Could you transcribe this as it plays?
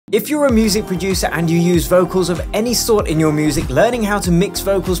If you're a music producer and you use vocals of any sort in your music, learning how to mix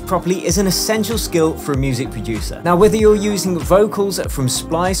vocals properly is an essential skill for a music producer. Now, whether you're using vocals from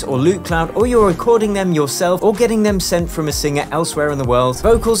Splice or LoopCloud, or you're recording them yourself or getting them sent from a singer elsewhere in the world,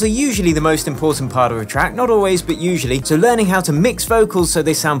 vocals are usually the most important part of a track, not always, but usually. So learning how to mix vocals so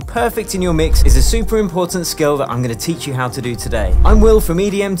they sound perfect in your mix is a super important skill that I'm going to teach you how to do today. I'm Will from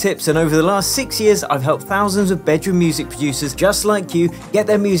EDM Tips, and over the last 6 years, I've helped thousands of bedroom music producers just like you get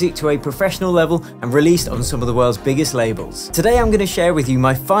their music to a professional level and released on some of the world's biggest labels. Today I'm going to share with you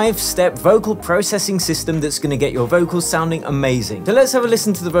my 5-step vocal processing system that's going to get your vocals sounding amazing. So let's have a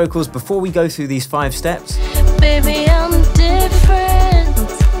listen to the vocals before we go through these 5 steps. Baby, I'm different,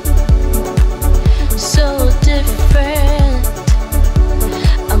 so different.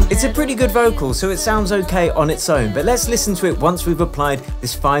 It's a pretty good vocal, so it sounds okay on its own, but let's listen to it once we've applied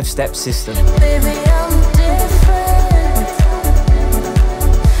this 5-step system. Baby, I'm different,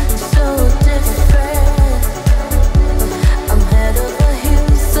 so different. I'm head over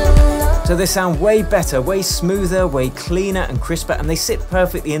heels in love. So they sound way better, way smoother, way cleaner and crisper, and they sit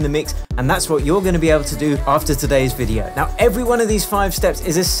perfectly in the mix, and that's what you're going to be able to do after today's video. Now, every one of these 5 steps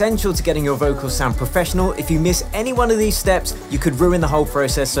is essential to getting your vocals sound professional. If you miss any one of these steps, you could ruin the whole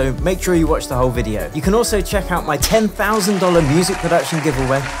process, so make sure you watch the whole video. You can also check out my $10,000 music production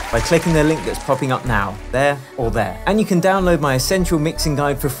giveaway by clicking the link that's popping up now, there or there. And you can download my essential mixing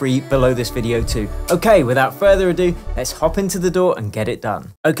guide for free below this video too. Okay, without further ado, let's hop into the door and get it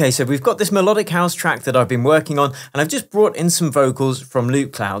done. Okay, so we've got this melodic house track that I've been working on, and I've just brought in some vocals from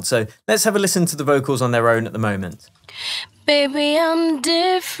LoopCloud, so let's have a listen to the vocals on their own at the moment. Baby, I'm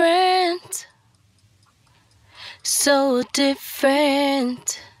different, so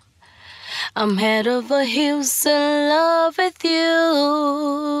different. I'm head over heels in love with you.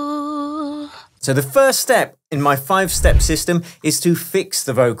 So the first step in my 5-step system is to fix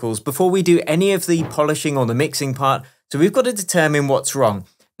the vocals before we do any of the polishing or the mixing part. So we've got to determine what's wrong.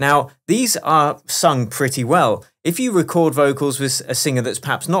 Now, these are sung pretty well. If you record vocals with a singer that's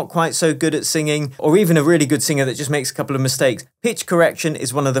perhaps not quite so good at singing, or even a really good singer that just makes a couple of mistakes, pitch correction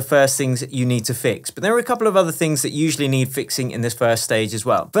is one of the first things that you need to fix. But there are a couple of other things that usually need fixing in this first stage as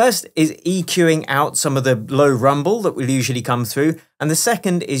well. First is EQing out some of the low rumble that will usually come through. And the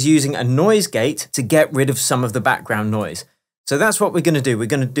second is using a noise gate to get rid of some of the background noise. So that's what we're going to do. We're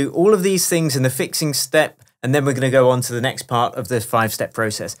going to do all of these things in the fixing step, and then we're going to go on to the next part of this 5-step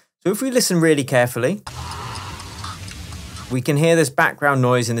process. So if we listen really carefully, we can hear this background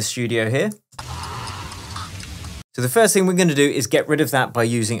noise in the studio here. So the first thing we're going to do is get rid of that by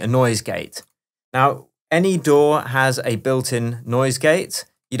using a noise gate. Now, any DAW has a built-in noise gate.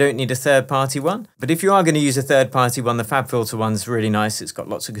 You don't need a third-party one. But if you are going to use a third-party one, the FabFilter one's really nice. It's got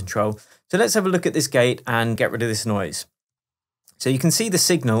lots of control. So let's have a look at this gate and get rid of this noise. So you can see the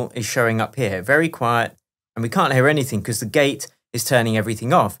signal is showing up here, very quiet, and we can't hear anything because the gate is turning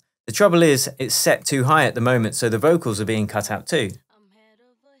everything off. The trouble is it's set too high at the moment, so the vocals are being cut out too.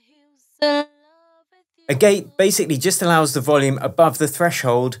 A gate basically just allows the volume above the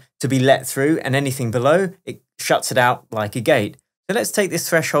threshold to be let through, and anything below, it shuts it out like a gate. So let's take this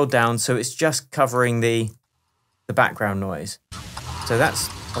threshold down so it's just covering the background noise. So that's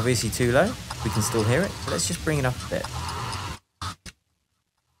obviously too low. We can still hear it, but let's just bring it up a bit.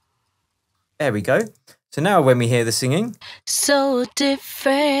 There we go. So now when we hear the singing, so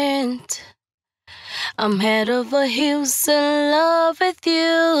different. I'm head over heels in love with you.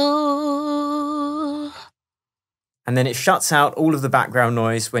 And then it shuts out all of the background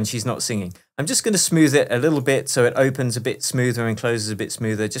noise when she's not singing. I'm just going to smooth it a little bit so it opens a bit smoother and closes a bit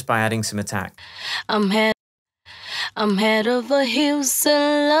smoother just by adding some attack. I'm head over heels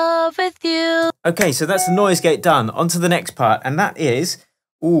in love with you. Okay, so that's the noise gate done. On to the next part, and that is,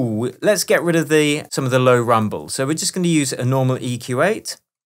 let's get rid of some of the low rumble. So we're just going to use a normal EQ8.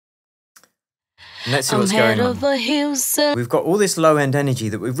 And let's see what's going on. We've got all this low end energy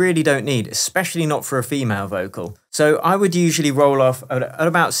that we really don't need, especially not for a female vocal. So I would usually roll off at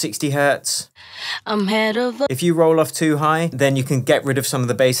about 60 Hertz. If you roll off too high, then you can get rid of some of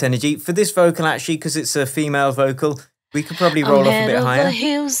the bass energy. For this vocal, actually, because it's a female vocal, we could probably roll off a bit higher.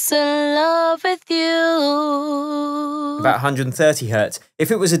 About 130 Hertz.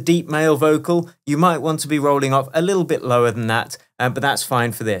 If it was a deep male vocal, you might want to be rolling off a little bit lower than that, but that's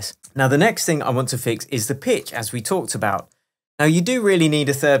fine for this. Now, the next thing I want to fix is the pitch, as we talked about. Now, you do really need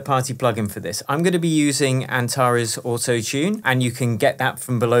a third-party plugin for this. I'm going to be using Antares autotune, and you can get that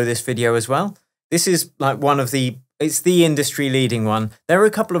from below this video as well. This is like it's the industry leading one. There are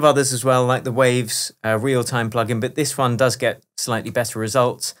a couple of others as well, like the Waves real-time plugin, but this one does get slightly better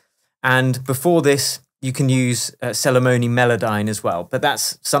results. And before this, you can use Celemony Melodyne as well, but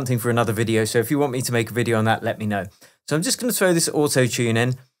that's something for another video. So if you want me to make a video on that, let me know. So I'm just going to throw this auto-tune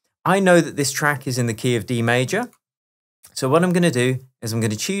in. I know that this track is in the key of D major. So what I'm going to do is I'm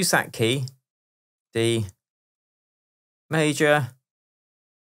going to choose that key, D major.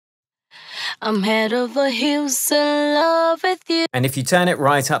 I'm head over heels in love with you. And if you turn it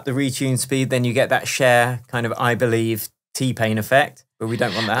right up the retune speed, then you get that Cher kind of I Believe T-Pain effect, but we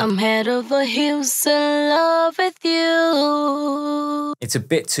don't want that. I'm head over heels in love with you. It's a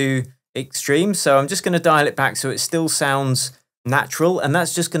bit too extreme, so I'm just going to dial it back so it still sounds natural, and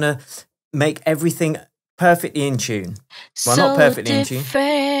that's just going to make everything perfectly in tune. Well, not perfectly in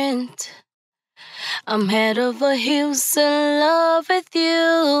tune. I'm head over heels in love with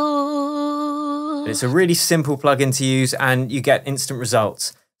you. It's a really simple plugin to use and you get instant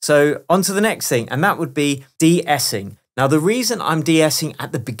results. So on to the next thing, and that would be de-essing. Now, the reason I'm de-essing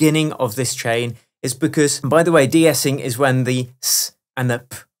at the beginning of this chain is because, by the way, de-essing is when the s and the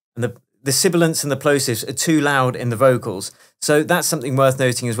p and the sibilants and the plosives are too loud in the vocals. So that's something worth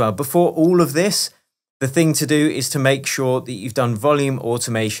noting as well. Before all of this, the thing to do is to make sure that you've done volume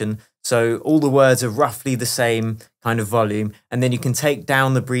automation. So all the words are roughly the same kind of volume. And then you can take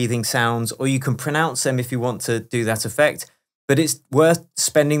down the breathing sounds, or you can pronounce them if you want to do that effect. But it's worth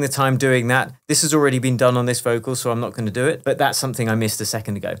spending the time doing that. This has already been done on this vocal, so I'm not going to do it. But that's something I missed a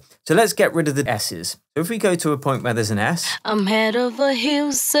second ago. So let's get rid of the S's. So if we go to a point where there's an S. I'm head over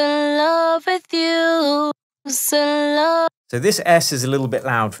heels in love with you. So this S is a little bit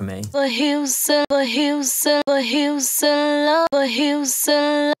loud for me.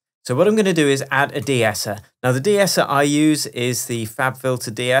 So what I'm going to do is add a de-esser. Now the de-esser I use is the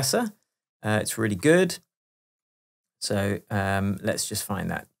FabFilter de-esser. It's really good. So let's just find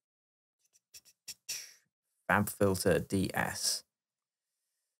that. FabFilter DS.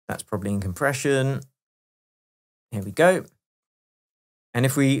 That's probably in compression. Here we go. And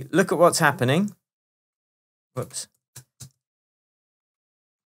if we look at what's happening, whoops.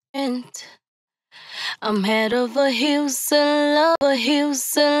 I'm head over heels in love,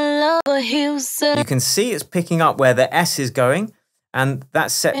 heels in love, heels in. You can see it's picking up where the S is going, and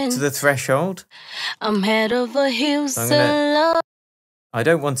that's set to the threshold. I'm head over heels in love. I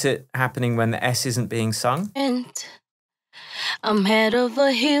don't want it happening when the S isn't being sung. I'm head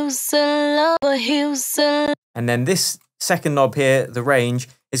over heels in love, heels in. And then this second knob here, the range,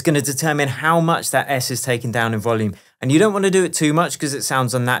 is going to determine how much that S is taken down in volume. And you don't want to do it too much because it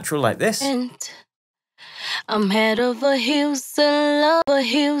sounds unnatural like this. I'm head over heels in love,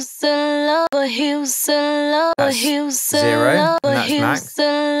 heels in love, heels in love, heels in zero, and that's max.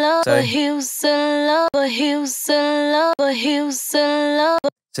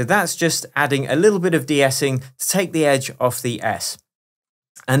 So that's just adding a little bit of de-essing to take the edge off the S.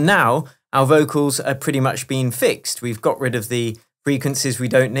 And now our vocals are pretty much been fixed. We've got rid of the frequencies we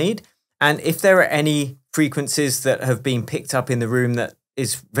don't need. And if there are any frequencies that have been picked up in the room that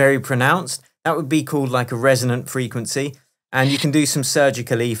is very pronounced, that would be called like a resonant frequency. And you can do some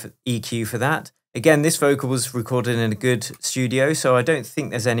surgical EQ for that. Again, this vocal was recorded in a good studio, so I don't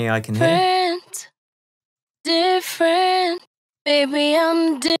think there's any I can hear. Different, baby,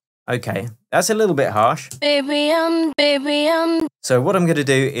 I'm different. Okay, that's a little bit harsh. Baby, I'm. So what I'm going to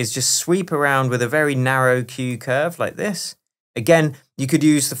do is just sweep around with a very narrow Q curve like this. Again, you could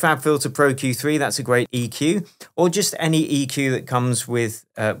use the FabFilter Pro Q3, that's a great EQ, or just any EQ that comes with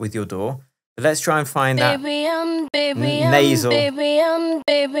your DAW. But let's try and find that nasal.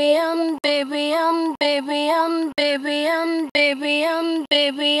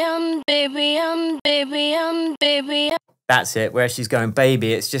 That's it, where she's going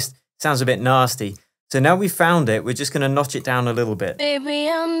baby. It's just sounds a bit nasty. So now we've found it, we're just going to notch it down a little bit.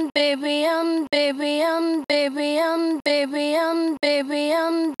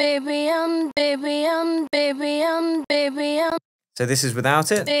 So this is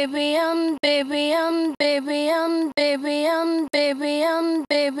without it.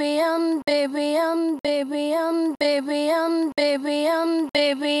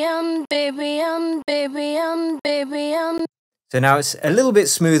 So now it's a little bit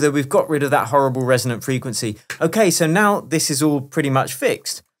smoother. We've got rid of that horrible resonant frequency. Okay, so now this is all pretty much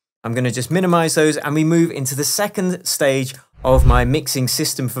fixed. I'm going to just minimize those and we move into the second stage of my mixing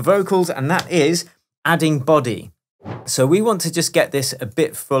system for vocals, and that is adding body. So we want to just get this a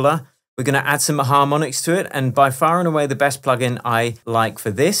bit fuller. We're going to add some harmonics to it, and by far and away the best plugin I like for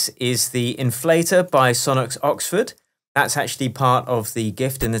this is the Inflator by Sonox Oxford. That's actually part of the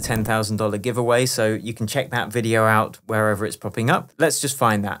gift in the $10,000 giveaway, so you can check that video out wherever it's popping up. Let's just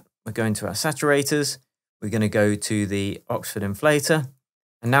find that. We're going to our saturators. We're going to go to the Oxford Inflator,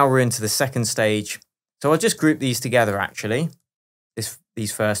 and now we're into the second stage. So I'll just group these together actually,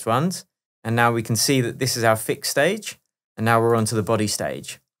 these first ones. And now we can see that this is our fixed stage. And now we're on to the body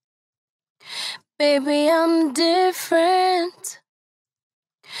stage. Baby, I'm different.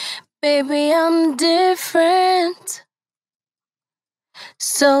 Baby, I'm different.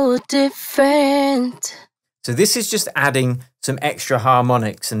 So different. So this is just adding some extra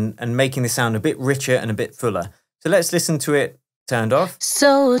harmonics and making the sound a bit richer and a bit fuller. So let's listen to it turned off.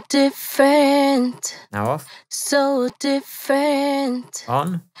 So different. Now off. So different.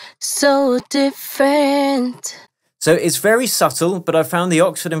 On. So different. So it's very subtle, but I found the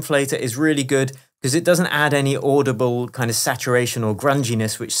Oxford Inflator is really good because it doesn't add any audible kind of saturation or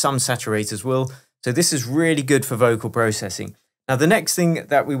grunginess, which some saturators will. So this is really good for vocal processing. Now, the next thing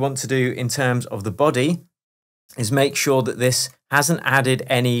that we want to do in terms of the body is make sure that this hasn't added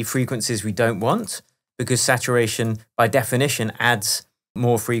any frequencies we don't want, because saturation, by definition, adds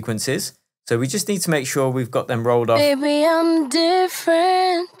more frequencies. So we just need to make sure we've got them rolled off. Baby, I'm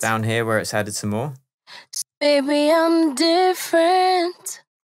different. Down here where it's added some more. Baby, I'm different.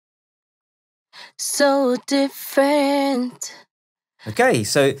 So different. Okay,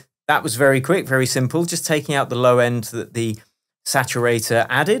 so that was very quick, very simple, just taking out the low end that the saturator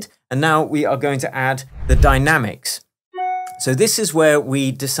added. And now we are going to add the dynamics. So this is where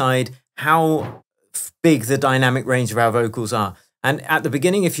we decide how big the dynamic range of our vocals are. And at the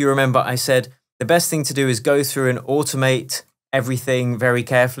beginning, if you remember, I said the best thing to do is go through and automate everything very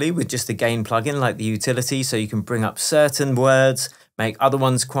carefully with just a gain plugin like the utility, so you can bring up certain words, make other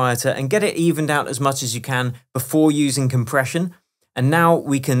ones quieter, and get it evened out as much as you can before using compression. And now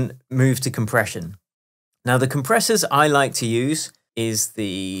we can move to compression. Now the compressors I like to use is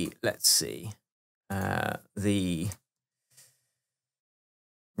the, let's see, the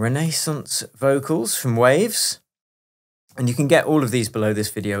Renaissance vocals from Waves. And you can get all of these below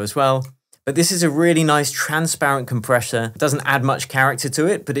this video as well. But this is a really nice transparent compressor. It doesn't add much character to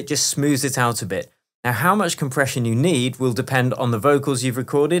it, but it just smooths it out a bit. Now, how much compression you need will depend on the vocals you've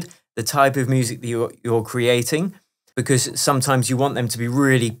recorded, the type of music that you're creating, because sometimes you want them to be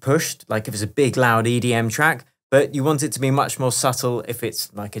really pushed, like if it's a big, loud EDM track, but you want it to be much more subtle if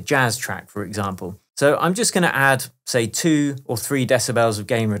it's like a jazz track, for example. So I'm just going to add, say, 2 or 3 decibels of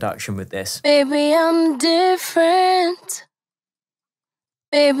gain reduction with this. Baby, I'm different.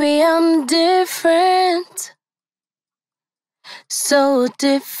 Baby, I'm different. So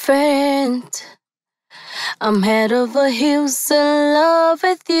different. I'm head over heels in love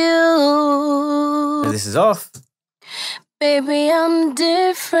with you. So this is off. Baby, I'm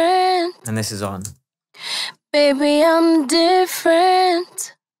different. And this is on. Baby, I'm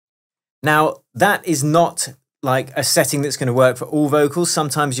different. Now, that is not like a setting that's going to work for all vocals.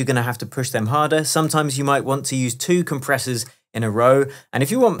 Sometimes you're going to have to push them harder. Sometimes you might want to use 2 compressors in a row. And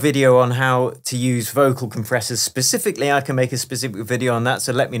if you want video on how to use vocal compressors specifically, I can make a specific video on that.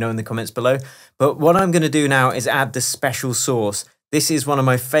 So let me know in the comments below. But what I'm going to do now is add the special source. This is one of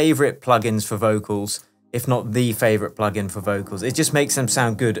my favorite plugins for vocals, if not the favorite plugin for vocals. It just makes them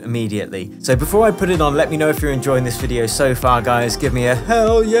sound good immediately. So before I put it on, let me know if you're enjoying this video so far, guys. Give me a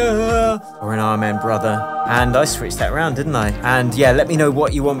hell yeah or an amen, brother. And I switched that around, didn't I? And yeah, let me know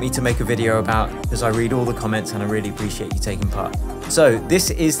what you want me to make a video about, because I read all the comments and I really appreciate you taking part. So this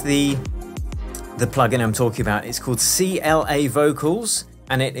is the plugin I'm talking about. It's called CLA Vocals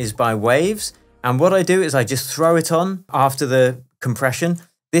and it is by Waves. And what I do is I just throw it on after the compression.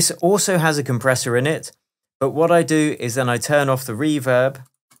 This also has a compressor in it. But what I do is then I turn off the reverb,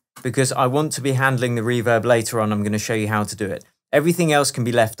 because I want to be handling the reverb later on. I'm going to show you how to do it. Everything else can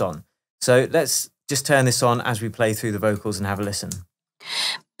be left on. So let's just turn this on as we play through the vocals and have a listen.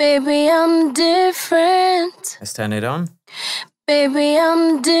 Baby, I'm different. Let's turn it on. Baby,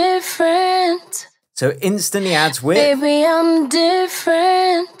 I'm different. So instantly adds width. Baby, I'm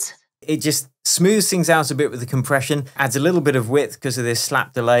different. It just smooths things out a bit with the compression, adds a little bit of width because of this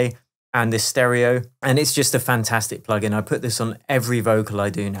slap delay and this stereo, and it's just a fantastic plugin. I put this on every vocal I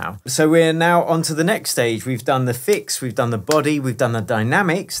do now. So we're now on to the next stage. We've done the fix, we've done the body, we've done the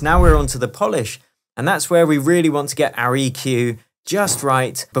dynamics. Now we're on to the polish, and that's where we really want to get our EQ just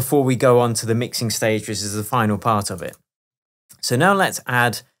right before we go on to the mixing stage, which is the final part of it. So now let's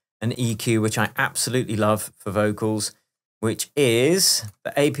add an EQ, which I absolutely love for vocals, which is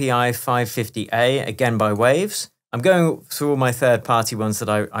the API 550A, again by Waves. I'm going through all my third-party ones that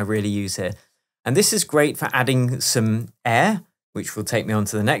I really use here. And this is great for adding some air, which will take me on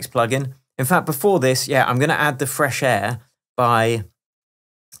to the next plugin. In fact, before this, yeah, I'm going to add the Fresh Air by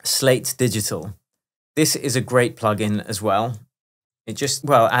Slate Digital. This is a great plugin as well. It just,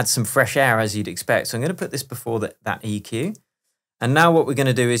 well, adds some fresh air as you'd expect. So I'm going to put this before that EQ. And now what we're going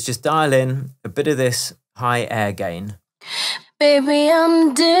to do is just dial in a bit of this high air gain. Baby,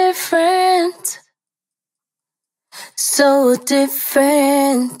 I'm different. So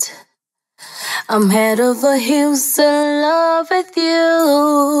different. I'm head over heels in love with you.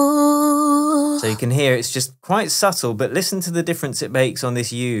 So you can hear it's just quite subtle, but listen to the difference it makes on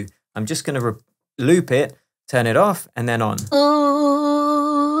this U. I'm just going to loop it, turn it off, and then on.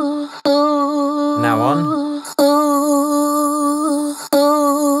 Ooh, ooh, now on. Ooh,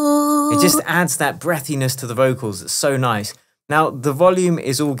 ooh. It just adds that breathiness to the vocals. It's so nice. Now, the volume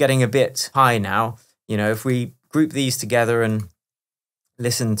is all getting a bit high now. You know, if we group these together and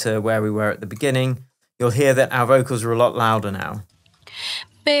listen to where we were at the beginning, you'll hear that our vocals are a lot louder now.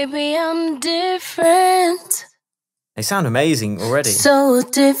 Baby, I'm different. They sound amazing already. So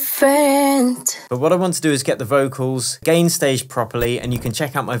different. But what I want to do is get the vocals gain staged properly, and you can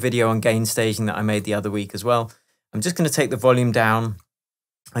check out my video on gain staging that I made the other week as well. I'm just going to take the volume down.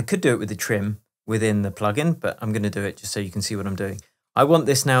 I could do it with the trim within the plugin, but I'm going to do it just so you can see what I'm doing. I want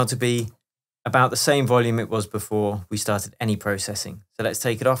this now to be about the same volume it was before we started any processing. So let's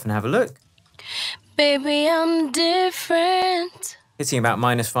take it off and have a look. Baby, I'm different. Hitting about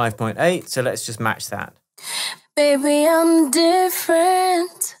 -5.8, so let's just match that. Baby, I'm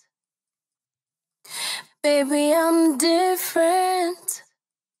different. Baby, I'm different.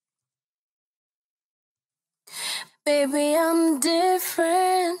 Baby, I'm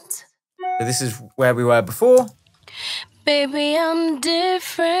different. So this is where we were before. Baby, I'm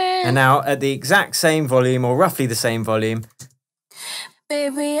different. And now at the exact same volume, or roughly the same volume,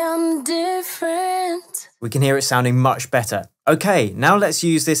 baby, I'm different. We can hear it sounding much better. Okay, now let's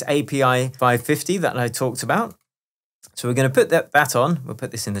use this API 550 that I talked about. So we're going to put that on. We'll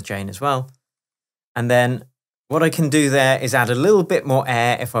put this in the chain as well. And then what I can do there is add a little bit more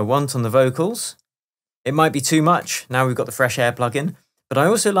air if I want on the vocals. It might be too much. Now we've got the fresh air plugin. But I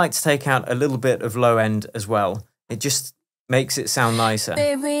also like to take out a little bit of low end as well. It just makes it sound nicer.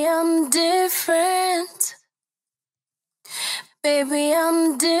 Baby, I'm different. Baby,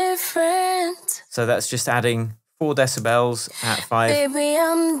 I'm different. So that's just adding 4 decibels at 5 Baby,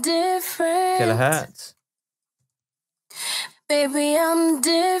 I'm different. kilohertz. Baby, I'm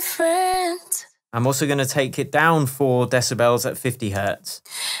different. I'm also going to take it down 4 decibels at 50 hertz.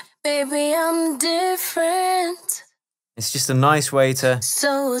 Baby, I'm different. It's just a nice way to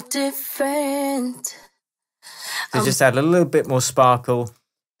so different. Just add a little bit more sparkle.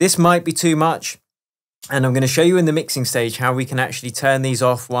 This might be too much, and I'm going to show you in the mixing stage how we can actually turn these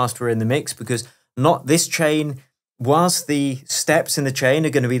off whilst we're in the mix, because not this chain, whilst the steps in the chain are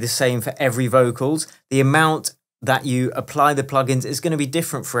going to be the same for every vocals, the amount that you apply the plugins is going to be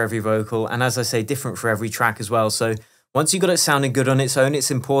different for every vocal, and as I say, different for every track as well. So once you've got it sounding good on its own,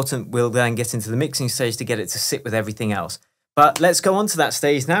 it's important we'll then get into the mixing stage to get it to sit with everything else. But let's go on to that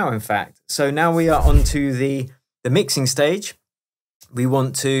stage now, in fact. So now we are on to the mixing stage. We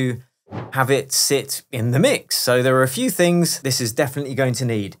want to have it sit in the mix. So there are a few things this is definitely going to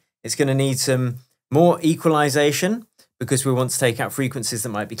need. It's going to need some more equalization because we want to take out frequencies that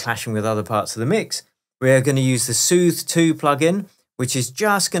might be clashing with other parts of the mix. We're going to use the Soothe 2 plugin, which is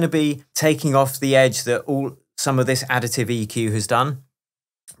just going to be taking off the edge that some of this additive EQ has done,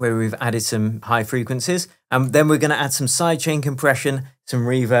 where we've added some high frequencies. And then we're going to add some sidechain compression, some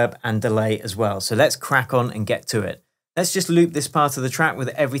reverb and delay as well. So let's crack on and get to it. Let's just loop this part of the track with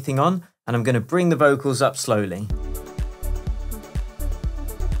everything on, and I'm going to bring the vocals up slowly.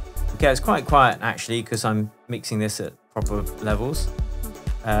 Okay, it's quite quiet actually because I'm mixing this at proper levels.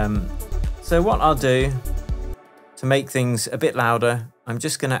 So what I'll do to make things a bit louder, I'm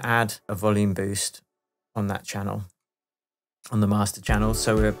just going to add a volume boost on that channel, on the master channel.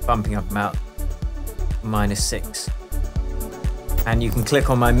 So we're bumping up about -6. And you can click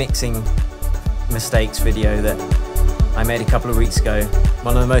on my mixing mistakes video that I made a couple of weeks ago,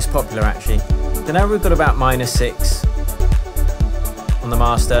 one of the most popular actually. So now we've got about -6 on the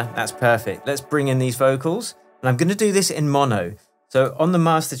master. That's perfect. Let's bring in these vocals, and I'm going to do this in mono. So on the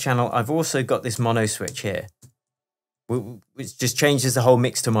master channel, I've also got this mono switch here, which just changes the whole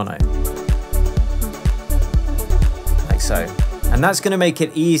mix to mono. Like so. And that's going to make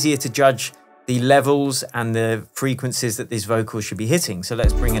it easier to judge the levels and the frequencies that these vocals should be hitting. So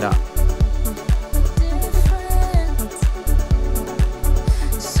let's bring it up.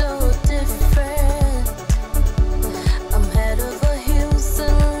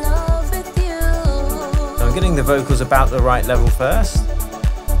 I'm getting the vocals about the right level first.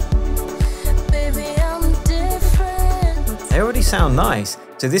 Baby, I'm different. They already sound nice.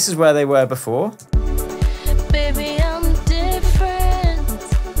 So this is where they were before. Baby, I'm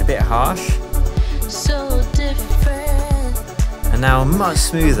different. A bit harsh. So different. And now much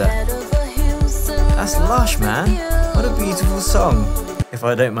smoother. That's lush, man. What a beautiful song, if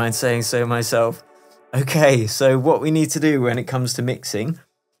I don't mind saying so myself. Okay, so what we need to do when it comes to mixing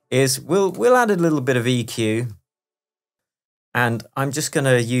is we'll add a little bit of EQ, and I'm just going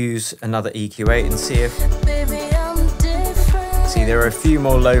to use another EQ8 and see if... See, there are a few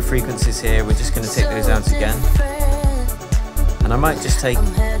more low frequencies here. We're just going to take those out again. And I might just take...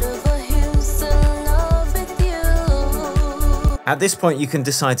 At this point, you can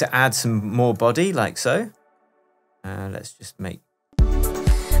decide to add some more body, like so. Let's just make...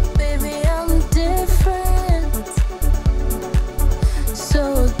 Baby, I'm different.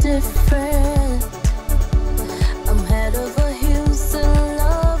 So different. I'm head over heels in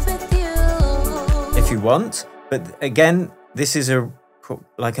love with you. If you want, but again, this is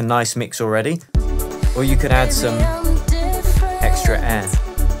like a nice mix already. Or you could add some extra air.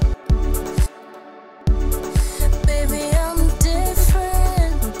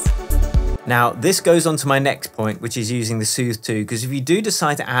 Now, this goes on to my next point, which is using the Soothe 2, because if you do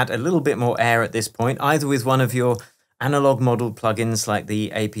decide to add a little bit more air at this point, either with one of your analog model plugins like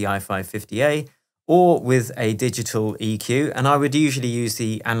the API 550A, or with a digital EQ, and I would usually use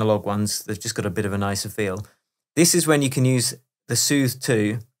the analog ones, they've just got a bit of a nicer feel. This is when you can use the Soothe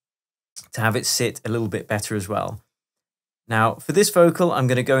 2 to have it sit a little bit better as well. Now, for this vocal, I'm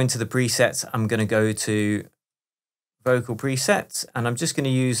going to go into the presets. I'm going to go to vocal presets, and I'm just going to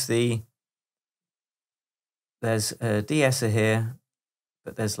use the... There's a de-esser here,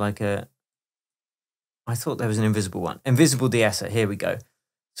 but there's like a... I thought there was an invisible one. Invisible de-esser, here we go.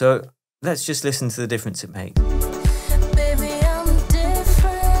 So let's just listen to the difference it makes. Baby, I'm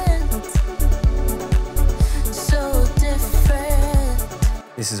different. So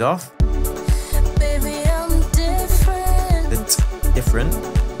different. This is off. Baby, I'm different. The different.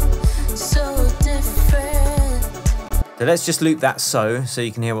 So different. So let's just loop that so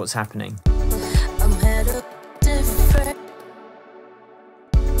you can hear what's happening. I'm head up different.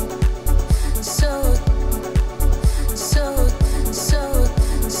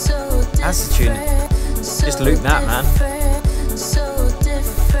 That's the tune. Just loop that, man.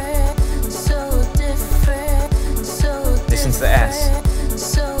 Listen to the S.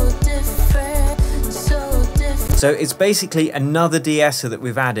 So it's basically another de-esser that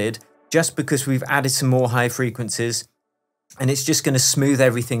we've added just because we've added some more high frequencies, and it's just going to smooth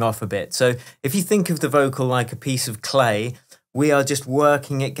everything off a bit. So if you think of the vocal like a piece of clay, we are just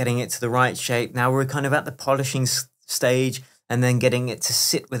working it, getting it to the right shape. Now we're kind of at the polishing stage and then getting it to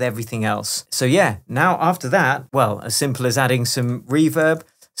sit with everything else. So yeah, now after that, well, as simple as adding some reverb,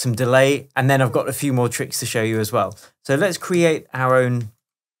 some delay, and then I've got a few more tricks to show you as well. So let's create our own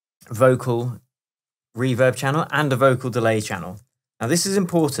vocal reverb channel and a vocal delay channel. Now this is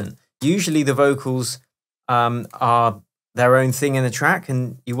important. Usually the vocals are their own thing in the track,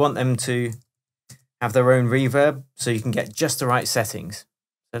 and you want them to have their own reverb so you can get just the right settings.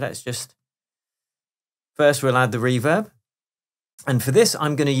 So let's just, first we'll add the reverb. And for this,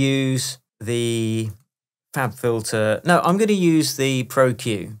 I'm going to use the Fab Filter. No, I'm going to use the Pro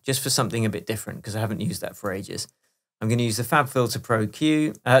Q just for something a bit different because I haven't used that for ages. I'm going to use the Fab Filter Pro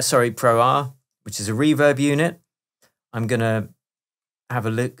R, which is a reverb unit. I'm going to have a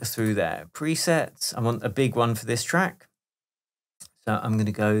look through their presets. I want a big one for this track. So I'm going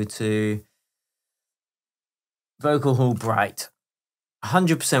to go to Vocal Hall Bright,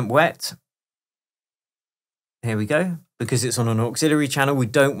 100% wet. Here we go. Because it's on an auxiliary channel, we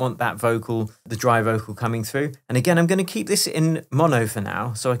don't want that vocal, the dry vocal coming through. And again, I'm going to keep this in mono for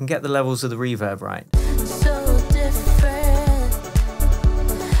now so I can get the levels of the reverb right. So different.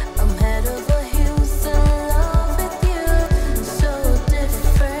 I'm head over heels in love with you. So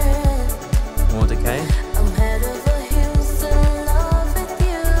different. More decay. I'm head over heels in love with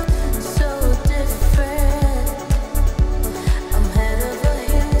you. So different. I'm head over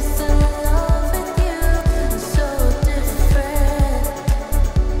heels in love with you. So different.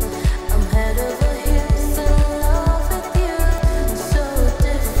 I'm head over heels in love with you. So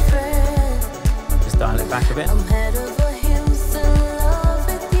different. Just dial it back a bit. I'm head over heels in love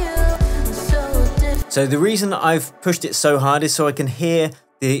with you. So different. So the reason I've pushed it so hard is so I can hear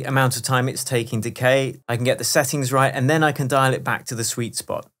the amount of time it's taking decay. I can get the settings right, and then I can dial it back to the sweet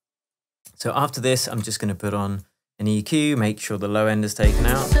spot. So after this, I'm just going to put on an EQ, make sure the low end is taken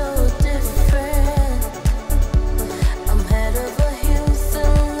out. So different. I'm head over heels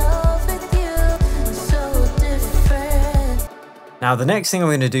in love with you. So different. Now the next thing I'm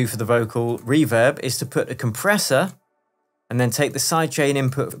going to do for the vocal reverb is to put a compressor and then take the sidechain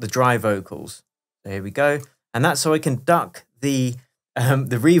input for the dry vocals. So here we go. And that's so I can duck the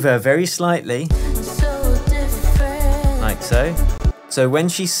reverb very slightly, So different. like like so. So when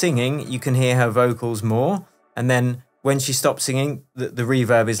she's singing, you can hear her vocals more, and then when she stops singing, the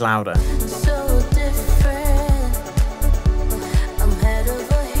reverb is louder. So different. I'm head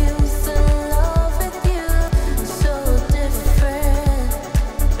over heels in love with you. So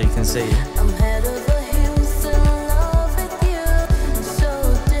different. So you can see. I'm head over heels in love with you.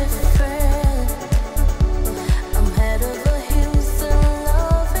 So different. I'm head over heels in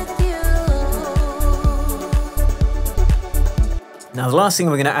love with you. Now the last thing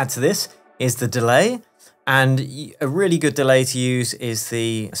we're going to add to this is the delay. And a really good delay to use is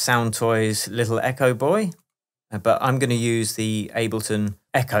the Sound Toys Little Echo Boy, but I'm going to use the Ableton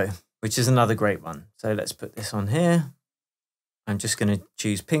Echo, which is another great one. So let's put this on here. I'm just going to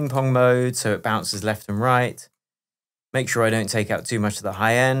choose ping pong mode so it bounces left and right. Make sure I don't take out too much of the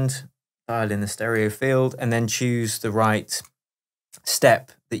high end, dial in the stereo field, and then choose the right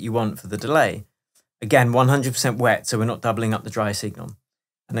step that you want for the delay. Again, 100% wet, so we're not doubling up the dry signal.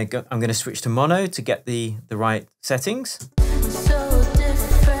 And I'm going to switch to mono to get the right settings. So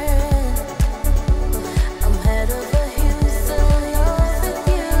different. I'm head over heels in love with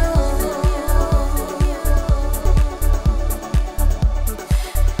you.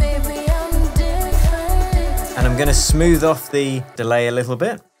 Baby, I'm different. And I'm going to smooth off the delay a little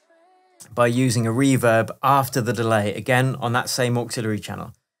bit by using a reverb after the delay, again on that same auxiliary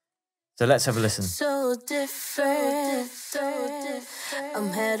channel. So let's have a listen. So different. I'm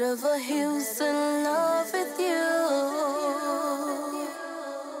head over heels in love with you.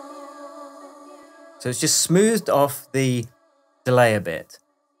 So it's just smoothed off the delay a bit.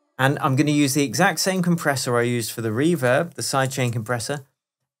 And I'm going to use the exact same compressor I used for the reverb, the sidechain compressor,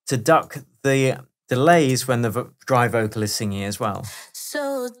 to duck the delays when the dry vocal is singing as well.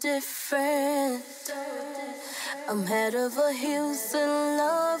 So different. I'm head over heels in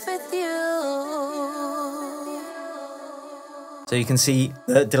love with you. So you can see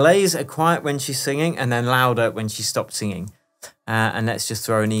the delays are quiet when she's singing and then louder when she stops singing. And let's just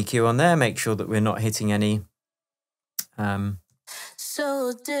throw an EQ on there, make sure that we're not hitting any.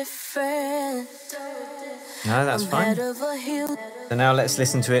 So different. No, that's fine. Head over heels. So now let's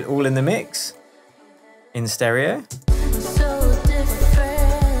listen to it all in the mix, in stereo. So different.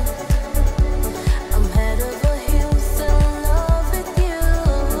 I'm head over heels in love with you.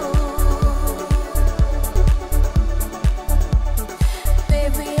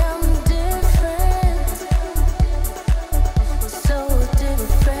 Baby, I'm different. So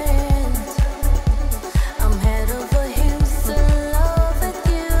different. I'm head over heels in love with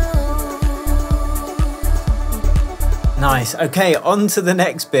you. Nice. Okay, on to the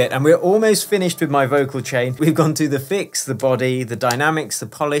next bit. And we're almost finished with my vocal chain. We've gone through the fix, the body, the dynamics, the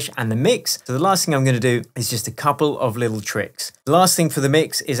polish, and the mix. So the last thing I'm going to do is just a couple of little tricks. The last thing for the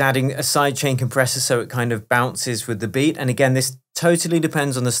mix is adding a sidechain compressor so it kind of bounces with the beat. And again, this totally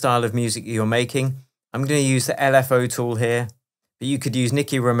depends on the style of music you're making. I'm going to use the LFO tool here. But you could use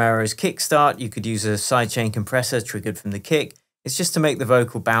Nicky Romero's Kickstart. You could use a sidechain compressor triggered from the kick. It's just to make the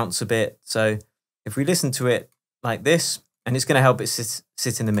vocal bounce a bit. So if we listen to it like this, and it's going to help it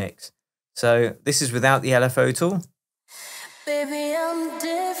sit in the mix. So this is without the LFO tool. Baby, I'm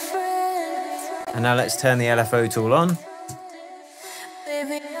different. And now let's turn the LFO tool on.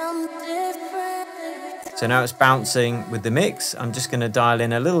 Baby, I'm different. So now it's bouncing with the mix. I'm just going to dial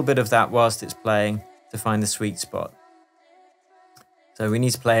in a little bit of that whilst it's playing to find the sweet spot. So we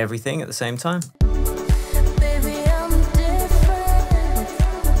need to play everything at the same time. Baby, I'm different.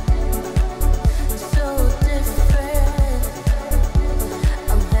 So different.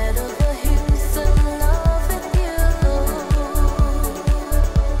 I'm head over heels in love with you.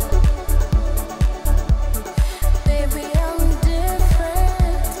 Baby, I'm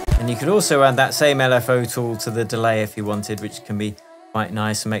different. And you could also add that same LFO tool to the delay if you wanted, which can be quite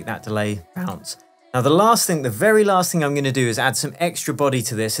nice and make that delay bounce. Now the very last thing I'm going to do is add some extra body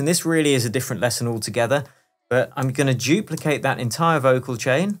to this, and this really is a different lesson altogether, but I'm going to duplicate that entire vocal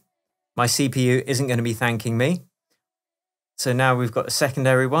chain. My CPU isn't going to be thanking me. So now we've got a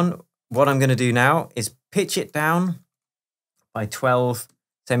secondary one. What I'm going to do now is pitch it down by 12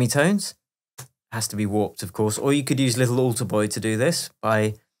 semitones. It has to be warped, of course, or you could use Little Alter Boy to do this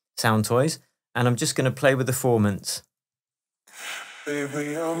by Sound Toys. And I'm just going to play with the formants.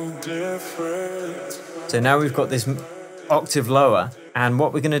 Baby, I'm different. So now we've got this octave lower, and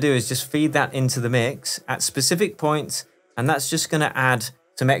what we're going to do is just feed that into the mix at specific points, and that's just going to add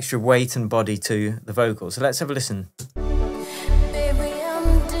some extra weight and body to the vocal. So let's have a listen. Baby,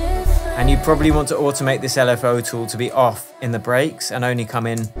 I'm different. And you probably want to automate this LFO tool to be off in the breaks and only come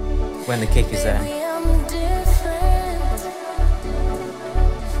in when the kick is there. Baby, I'm different.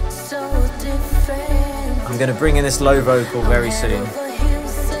 So different. I'm going to bring in this low vocal very soon.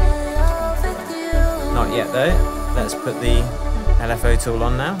 Not yet though. Let's put the LFO tool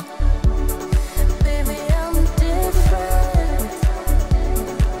on now.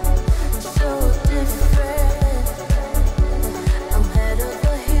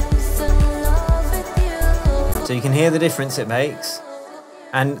 So you can hear the difference it makes.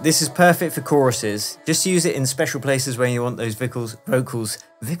 And this is perfect for choruses. Just use it in special places where you want those vocals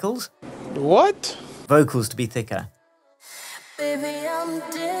What? vocals to be thicker. Baby, I'm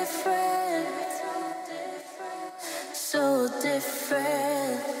different, so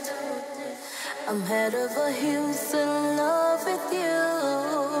different. I'm head over heels in love with you.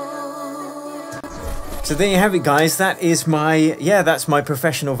 So there you have it, guys. That is that's my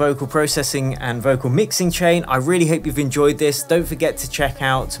professional vocal processing and vocal mixing chain. I really hope you've enjoyed this. Don't forget to check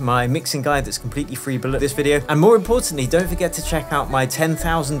out my mixing guide that's completely free below this video. And more importantly, don't forget to check out my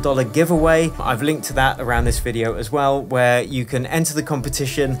 $10,000 giveaway. I've linked to that around this video as well, where you can enter the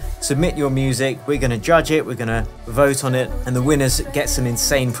competition, submit your music. We're going to judge it. We're going to vote on it, and the winners get some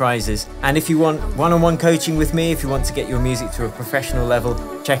insane prizes. And if you want one-on-one coaching with me, if you want to get your music to a professional level,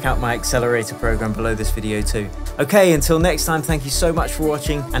 check out my Accelerator program below this video too. Okay, until next time, thank you so much for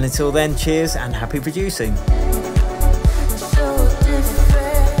watching, and until then, cheers and happy producing.